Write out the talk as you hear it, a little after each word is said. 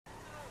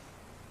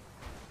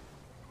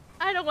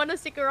I don't want to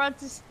stick around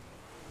to...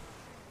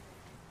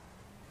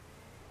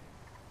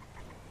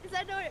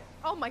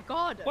 Oh my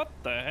god. What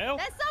the hell?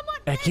 There's someone.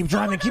 Hey, keep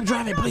driving,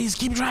 please.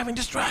 Keep driving.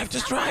 Just drive,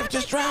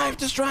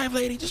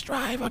 lady. Just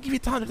drive. I'll give you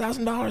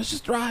 $100,000.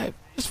 Just drive.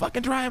 Just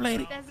fucking drive,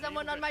 lady. There's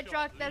someone on my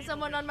truck.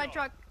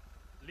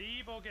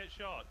 Leave or get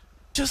shot.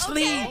 Just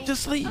leave.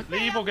 Okay,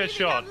 Leave or get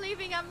shot. I'm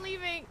leaving.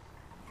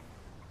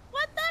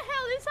 What the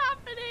hell is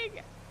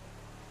happening?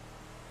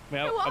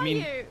 Well, Who are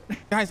you?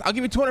 Guys, I'll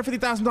give you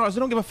 $250,000. I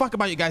don't give a fuck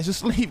about you guys.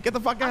 Just leave. Get the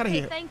fuck out of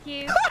here. Thank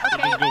you.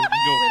 Okay. Go.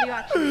 Will you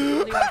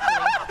actually?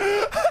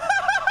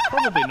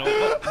 Probably not.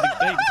 But,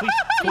 hey, please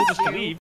told us to leave.